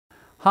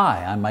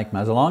Hi, I'm Mike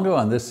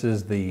Mazzalongo, and this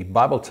is the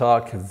Bible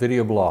Talk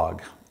video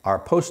blog. Our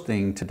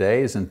posting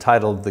today is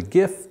entitled, "The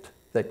Gift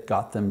That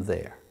Got Them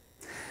There."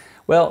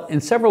 Well, in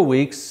several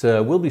weeks,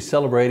 we'll be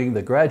celebrating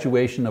the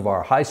graduation of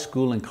our high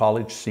school and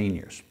college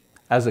seniors.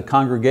 As a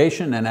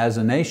congregation and as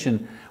a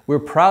nation, we're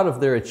proud of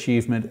their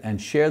achievement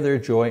and share their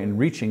joy in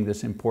reaching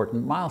this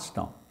important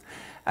milestone.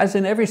 As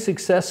in every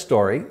success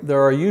story, there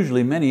are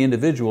usually many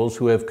individuals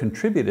who have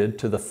contributed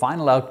to the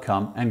final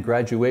outcome, and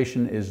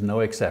graduation is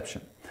no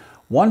exception.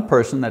 One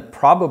person that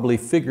probably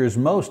figures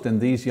most in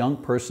these young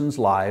persons'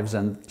 lives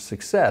and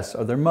success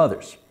are their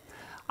mothers.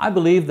 I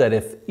believe that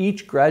if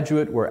each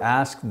graduate were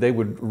asked, they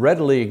would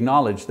readily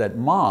acknowledge that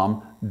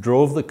mom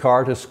drove the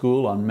car to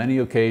school on many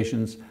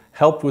occasions,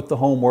 helped with the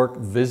homework,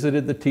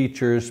 visited the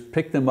teachers,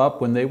 picked them up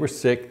when they were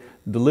sick,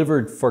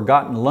 delivered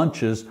forgotten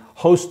lunches,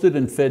 hosted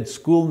and fed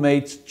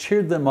schoolmates,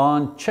 cheered them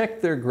on,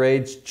 checked their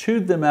grades,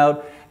 chewed them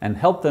out, and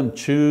helped them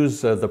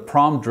choose the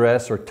prom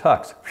dress or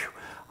tux. Whew.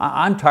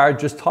 I'm tired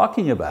just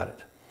talking about it.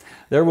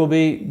 There will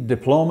be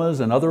diplomas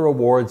and other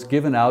awards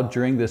given out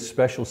during this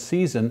special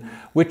season,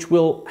 which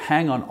will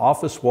hang on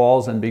office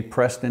walls and be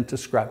pressed into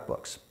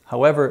scrapbooks.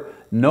 However,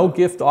 no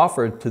gift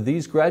offered to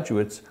these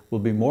graduates will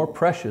be more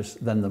precious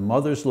than the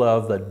mother's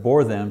love that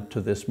bore them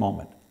to this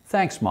moment.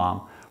 Thanks,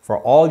 Mom, for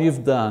all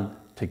you've done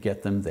to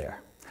get them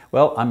there.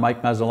 Well, I'm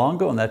Mike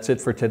Mazzalongo, and that's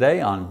it for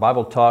today on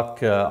Bible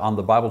Talk, on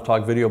the Bible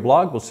Talk video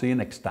blog. We'll see you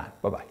next time.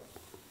 Bye-bye.